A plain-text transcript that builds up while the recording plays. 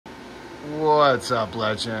What's up,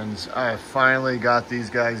 legends? I finally got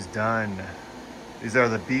these guys done. These are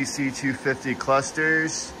the BC250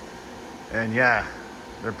 clusters, and yeah,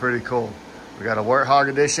 they're pretty cool. We got a Warthog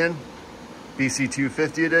edition,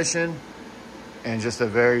 BC250 edition, and just a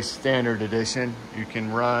very standard edition. You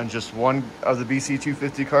can run just one of the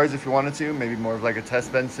BC250 cards if you wanted to, maybe more of like a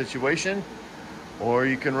test bed situation, or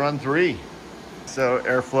you can run 3. So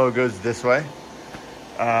airflow goes this way.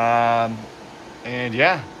 And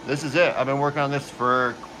yeah, this is it. I've been working on this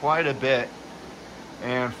for quite a bit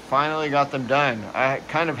and finally got them done. I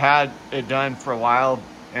kind of had it done for a while,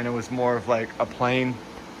 and it was more of like a plain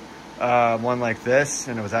one like this,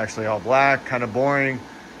 and it was actually all black, kind of boring.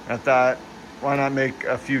 I thought, why not make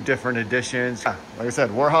a few different editions? Like I said,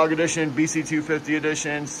 Warthog edition, BC250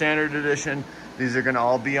 edition, standard edition. These are gonna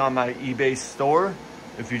all be on my eBay store.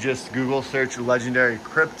 If you just Google search Legendary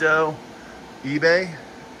Crypto eBay,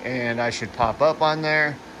 and I should pop up on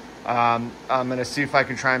there. I'm gonna see if I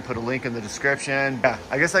can try and put a link in the description. Yeah,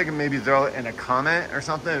 I guess I can maybe throw it in a comment or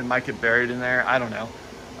something. It might get buried in there, I don't know.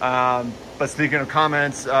 But speaking of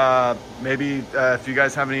comments, maybe if you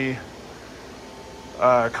guys have any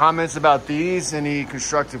comments about these, any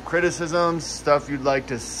constructive criticisms, stuff you'd like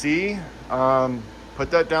to see, put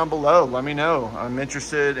that down below. Let me know. I'm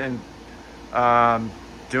interested in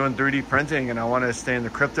doing 3D printing, and I want to stay in the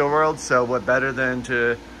crypto world, so what better than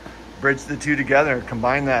to bridge the two together,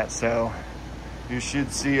 combine that. So you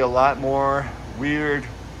should see a lot more weird,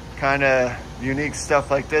 kind of unique stuff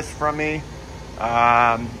like this from me,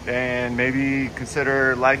 and maybe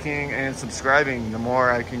consider liking and subscribing. The more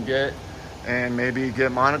I can get and maybe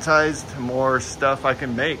get monetized, the more stuff I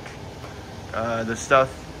can make. This stuff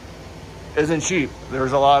isn't cheap.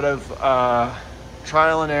 There's a lot of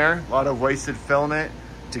trial and error, a lot of wasted filament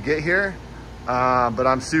to get here, but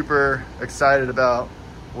I'm super excited about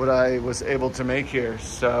what I was able to make here.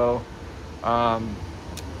 So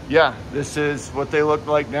yeah, this is what they look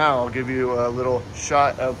like now. I'll give you a little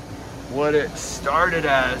shot of what it started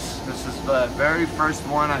as. This is the very first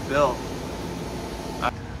one I built,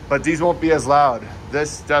 but these won't be as loud.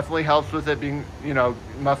 This definitely helps with it being, you know,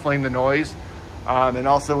 muffling the noise, and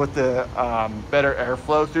also with the better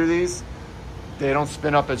airflow through these. They don't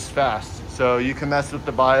spin up as fast, so you can mess with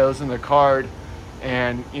the BIOS and the card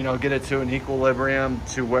and, you know, get it to an equilibrium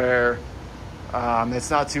to where it's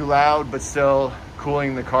not too loud but still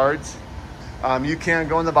cooling the cards. You can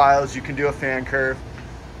go in the BIOS, you can do a fan curve,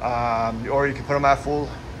 or you can put them at full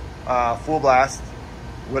blast,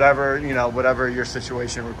 whatever, you know, whatever your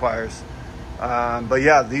situation requires. But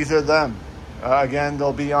yeah, these are them. Again,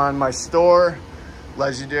 they'll be on my store,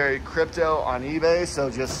 Legendary Crypto on eBay. So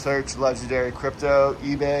just search Legendary Crypto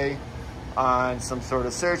eBay on some sort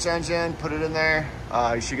of search engine, put it in there.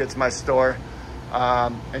 You should get to my store.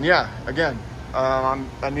 And yeah, again, I'm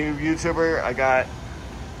a new YouTuber. I got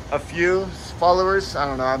a few followers. I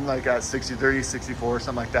don't know, I'm like at 60, 30, 64,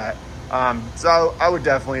 something like that. So I would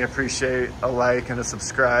definitely appreciate a like and a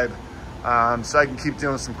subscribe, so I can keep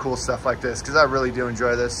doing some cool stuff like this, because I really do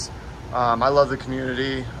enjoy this. I love the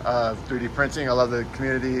community of 3D printing. I love the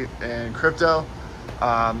community in crypto.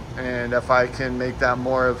 And if I can make that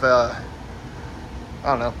more of a, I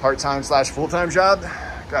don't know, part-time / full-time job,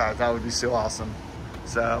 God, that would be so awesome.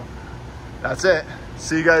 So that's it.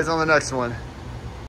 See you guys on the next one.